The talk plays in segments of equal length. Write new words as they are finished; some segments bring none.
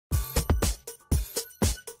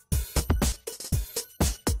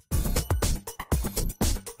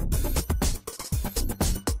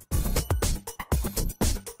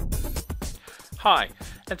Hi,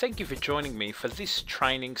 and thank you for joining me for this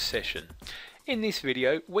training session. In this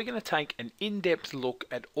video, we're going to take an in-depth look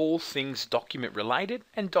at all things document related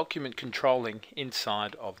and document controlling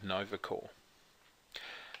inside of NovaCore.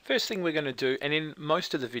 First thing we're going to do, and in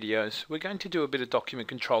most of the videos, we're going to do a bit of document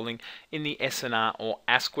controlling in the SNR or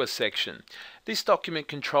ASQA section. This document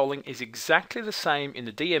controlling is exactly the same in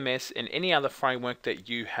the DMS and any other framework that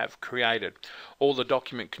you have created. All the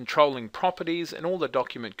document controlling properties and all the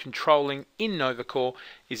document controlling in NovaCore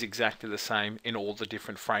is exactly the same in all the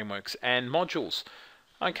different frameworks and modules.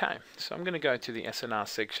 Okay, so I'm going to go to the SNR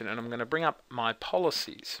section and I'm going to bring up my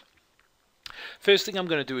policies. First thing I'm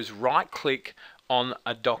going to do is right click on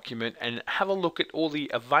a document and have a look at all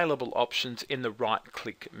the available options in the right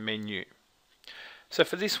click menu. So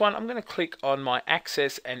for this one, I'm going to click on my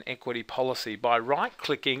access and equity policy. By right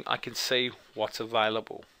clicking, I can see what's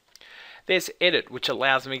available. There's edit, which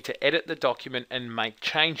allows me to edit the document and make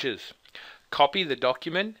changes. Copy the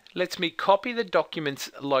document lets me copy the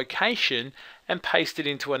document's location and paste it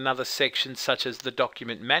into another section such as the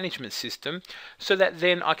document management system, so that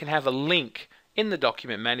then I can have a link in the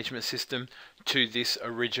document management system to this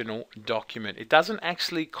original document. It doesn't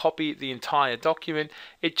actually copy the entire document,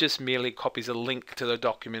 it just merely copies a link to the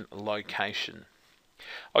document location.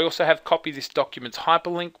 I also have copy this document's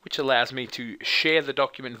hyperlink, which allows me to share the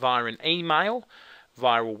document via an email,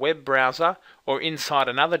 via a web browser, or inside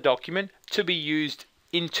another document to be used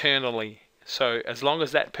internally. So as long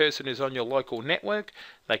as that person is on your local network,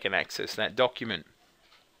 they can access that document.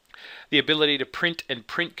 The ability to print and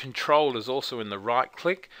print controlled is also in the right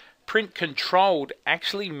click. Print controlled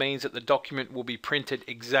actually means that the document will be printed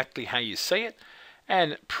exactly how you see it,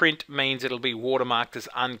 and print means it'll be watermarked as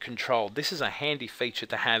uncontrolled. This is a handy feature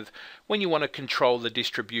to have when you want to control the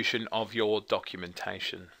distribution of your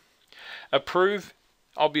documentation. Approve.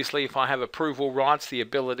 Obviously, if I have approval rights, the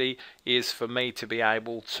ability is for me to be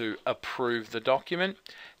able to approve the document.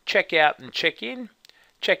 Check out and check in.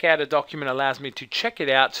 Check out a document allows me to check it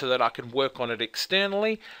out so that I can work on it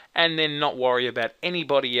externally and then not worry about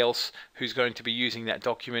anybody else who's going to be using that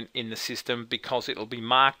document in the system, because it'll be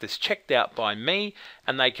marked as checked out by me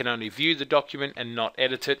and they can only view the document and not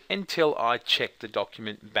edit it until I check the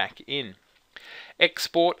document back in.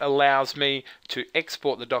 Export allows me to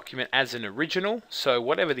export the document as an original, so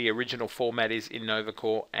whatever the original format is in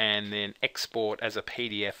NovaCore, and then export as a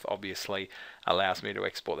PDF obviously allows me to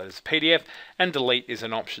export that as a PDF, and delete is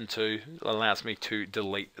an option too, allows me to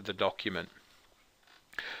delete the document.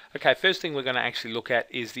 Okay, first thing we're going to actually look at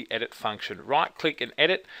is the edit function. Right click and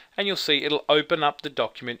edit and you'll see it'll open up the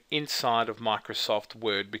document inside of Microsoft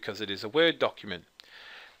Word because it is a Word document.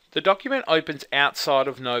 The document opens outside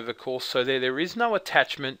of NovaCore, so there is no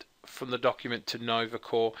attachment from the document to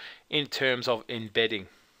NovaCore in terms of embedding.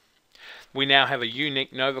 We now have a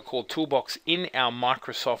unique NovaCore toolbox in our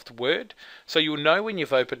Microsoft Word, so you'll know when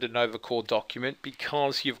you've opened a NovaCore document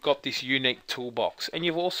because you've got this unique toolbox, and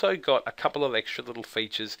you've also got a couple of extra little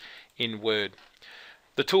features in Word.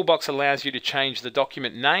 The toolbox allows you to change the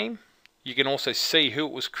document name. You can also see who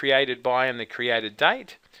it was created by and the created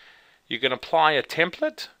date. You can apply a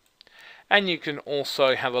template. And you can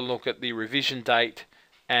also have a look at the revision date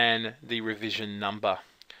and the revision number.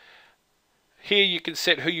 Here you can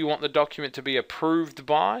set who you want the document to be approved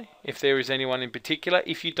by, if there is anyone in particular.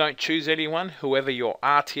 If you don't choose anyone, whoever your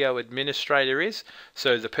RTO administrator is,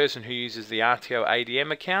 so the person who uses the RTO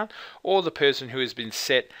ADM account, or the person who has been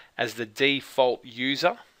set as the default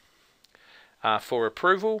user for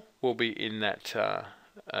approval, will be in that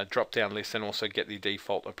drop down list and also get the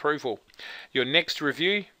default approval. Your next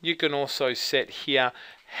review, you can also set here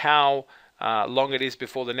how long it is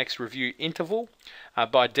before the next review interval.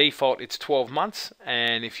 By default it's 12 months,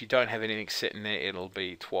 and if you don't have anything set in there it'll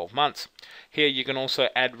be 12 months. Here you can also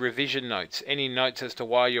add revision notes, any notes as to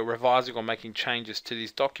why you're revising or making changes to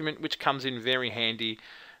this document, which comes in very handy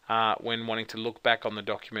when wanting to look back on the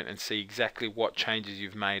document and see exactly what changes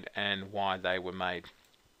you've made and why they were made.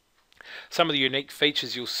 Some of the unique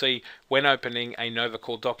features you'll see when opening a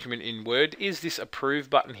NovaCore document in Word is this approve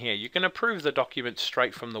button here. You can approve the document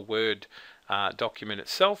straight from the Word document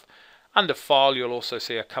itself. Under File you'll also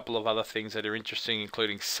see a couple of other things that are interesting,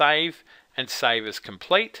 including Save and Save as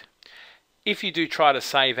Complete. If you do try to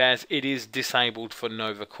save as, it is disabled for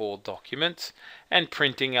NovaCore documents, and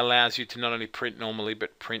printing allows you to not only print normally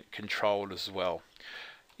but print controlled as well.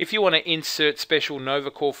 If you want to insert special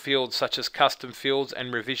NovaCore fields such as custom fields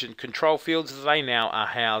and revision control fields, they now are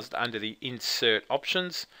housed under the insert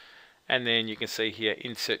options, and then you can see here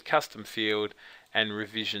insert custom field and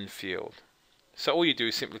revision field. So all you do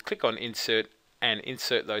is simply click on insert and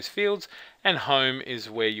insert those fields, and home is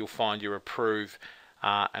where you'll find your approve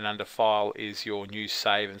and under File is your new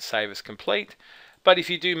save and save as complete. But if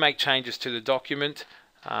you do make changes to the document,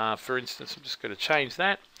 for instance, I'm just going to change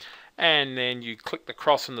that, and then you click the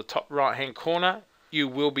cross in the top right hand corner, you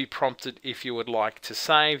will be prompted if you would like to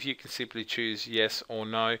save. You can simply choose yes or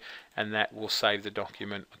no, and that will save the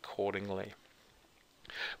document accordingly.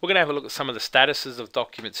 We're going to have a look at some of the statuses of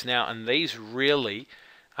documents now, and these really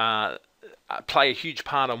play a huge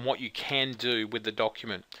part on what you can do with the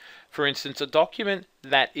document. For instance, a document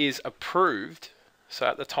that is approved, so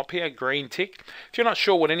at the top here, green tick. If you're not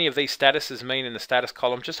sure what any of these statuses mean in the status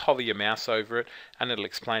column, just hover your mouse over it and it'll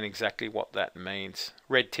explain exactly what that means.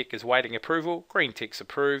 Red tick is waiting approval, green tick's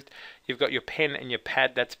approved. You've got your pen and your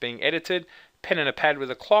pad that's being edited. Pen and a pad with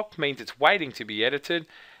a clock means it's waiting to be edited.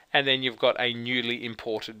 And then you've got a newly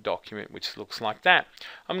imported document which looks like that.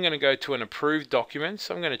 I'm going to go to an approved document,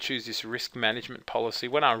 so I'm going to choose this risk management policy.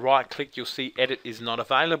 When I right click, you'll see edit is not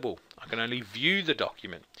available. I can only view the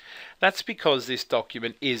document. That's because this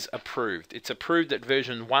document is approved. It's approved at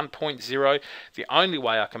version 1.0. The only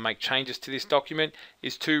way I can make changes to this document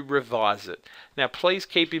is to revise it. Now please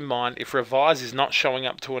keep in mind, if revise is not showing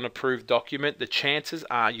up to an approved document, the chances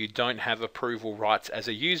are you don't have approval rights as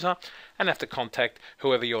a user and have to contact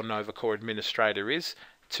whoever your NovaCore administrator is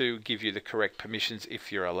to give you the correct permissions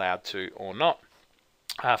if you're allowed to or not.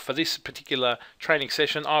 For this particular training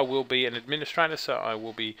session, I will be an administrator, so I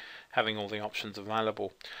will be having all the options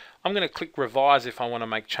available. I'm going to click revise if I want to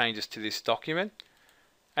make changes to this document,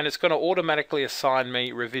 and it's going to automatically assign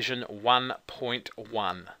me revision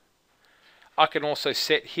 1.1. I can also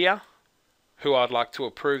set here who I'd like to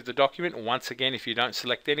approve the document. Once again, if you don't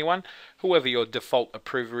select anyone, whoever your default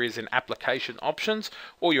approver is in application options,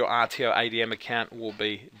 or your RTO ADM account will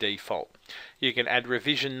be default. You can add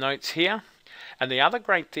revision notes here, and the other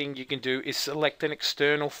great thing you can do is select an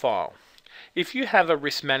external file. If you have a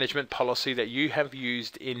risk management policy that you have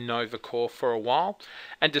used in NovaCore for a while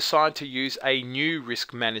and decide to use a new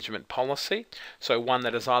risk management policy, so one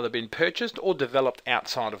that has either been purchased or developed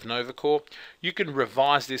outside of NovaCore, you can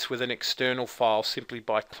revise this with an external file simply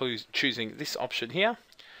by choosing this option here,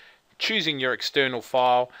 choosing your external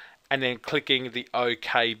file, and then clicking the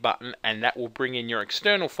OK button, and that will bring in your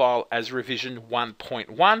external file as revision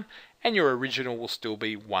 1.1, and your original will still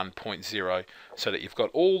be 1.0, so that you've got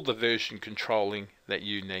all the version controlling that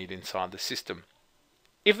you need inside the system.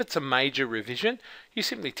 If it's a major revision, you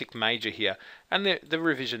simply tick major here, and the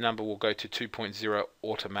revision number will go to 2.0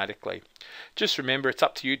 automatically. Just remember, it's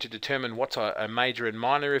up to you to determine what's a major and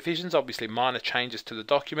minor revisions. Obviously, minor changes to the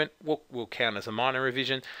document will count as a minor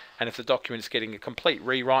revision, and if the document is getting a complete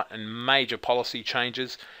rewrite and major policy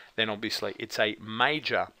changes, then obviously it's a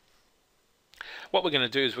major. What we're going to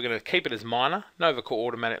do is we're going to keep it as minor. NovaCore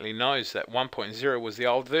automatically knows that 1.0 was the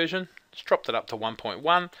old version. It's dropped it up to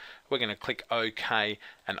 1.1. We're going to click OK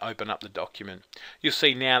and open up the document. You'll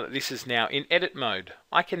see now that this is now in edit mode.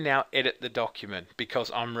 I can now edit the document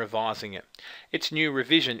because I'm revising it. Its new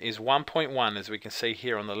revision is 1.1, as we can see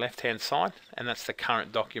here on the left hand side, and that's the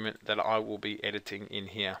current document that I will be editing in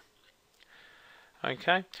here.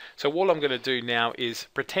 Okay, so all I'm going to do now is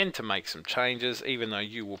pretend to make some changes, even though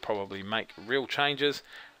you will probably make real changes,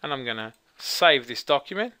 and I'm going to save this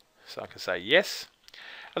document, so I can say yes,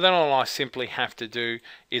 and then all I simply have to do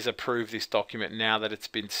is approve this document now that it's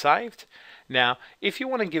been saved. Now, if you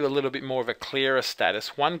want to give a little bit more of a clearer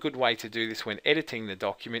status, one good way to do this when editing the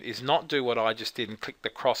document is not do what I just did and click the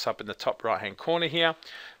cross up in the top right hand corner here,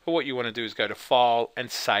 but what you want to do is go to File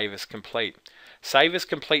and Save as Complete. Save as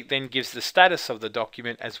Complete then gives the status of the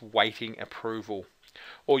document as waiting approval.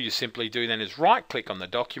 All you simply do then is right click on the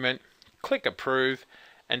document, click Approve,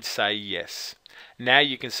 and say yes. Now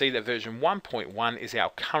you can see that version 1.1 is our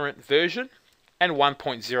current version, and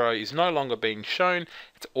 1.0 is no longer being shown.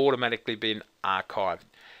 It's automatically been archived.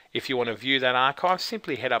 If you want to view that archive,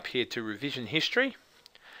 simply head up here to Revision History,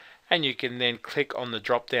 and you can then click on the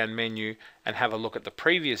drop down menu and have a look at the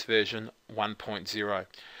previous version 1.0.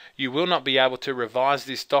 You will not be able to revise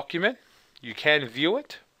this document. You can view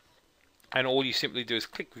it, and all you simply do is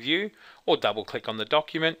click View or double click on the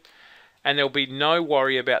document, and there'll be no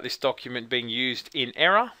worry about this document being used in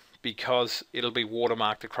error, because it'll be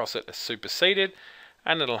watermarked across it as superseded,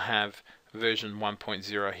 and it'll have version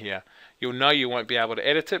 1.0 here. You'll know you won't be able to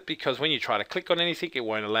edit it because when you try to click on anything, it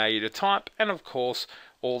won't allow you to type, and of course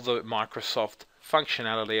all the Microsoft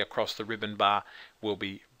functionality across the ribbon bar will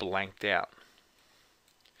be blanked out.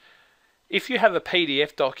 If you have a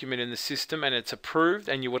PDF document in the system and it's approved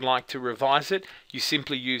and you would like to revise it, you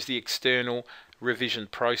simply use the external revision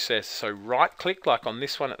process. So right click, like on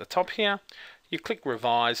this one at the top here, you click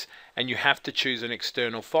Revise, and you have to choose an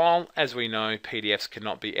external file. As we know, PDFs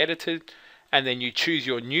cannot be edited, and then you choose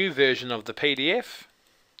your new version of the PDF,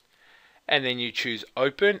 and then you choose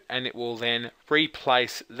open, and it will then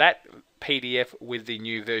replace that PDF with the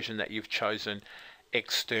new version that you've chosen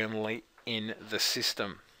externally in the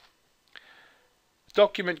system.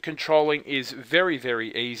 Document controlling is very,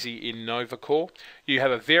 very easy in NovaCore. You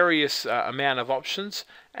have a various amount of options,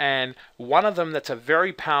 and one of them that's a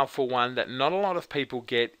very powerful one that not a lot of people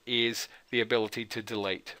get is the ability to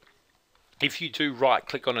delete. If you do right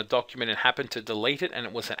click on a document and happen to delete it and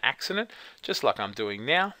it was an accident, just like I'm doing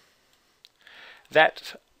now,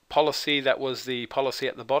 that policy that was the policy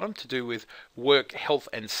at the bottom to do with work, health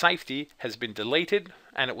and safety has been deleted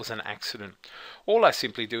and it was an accident. All I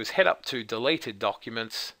simply do is head up to deleted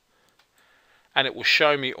documents and it will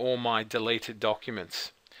show me all my deleted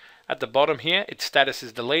documents. At the bottom here, its status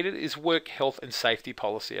is deleted, is work, health and safety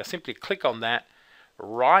policy. I simply click on that,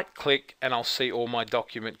 right click, and I'll see all my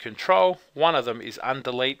document control. One of them is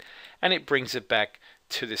undelete and it brings it back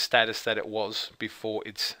to the status that it was before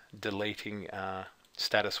its deleting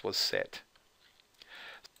status was set.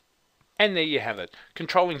 And there you have it.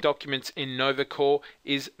 Controlling documents in NovaCore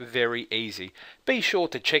is very easy. Be sure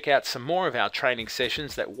to check out some more of our training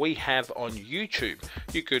sessions that we have on YouTube.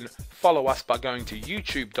 You can follow us by going to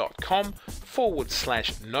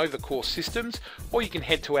youtube.com/NovaCore Systems, or you can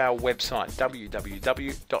head to our website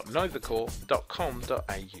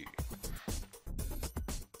www.novacore.com.au.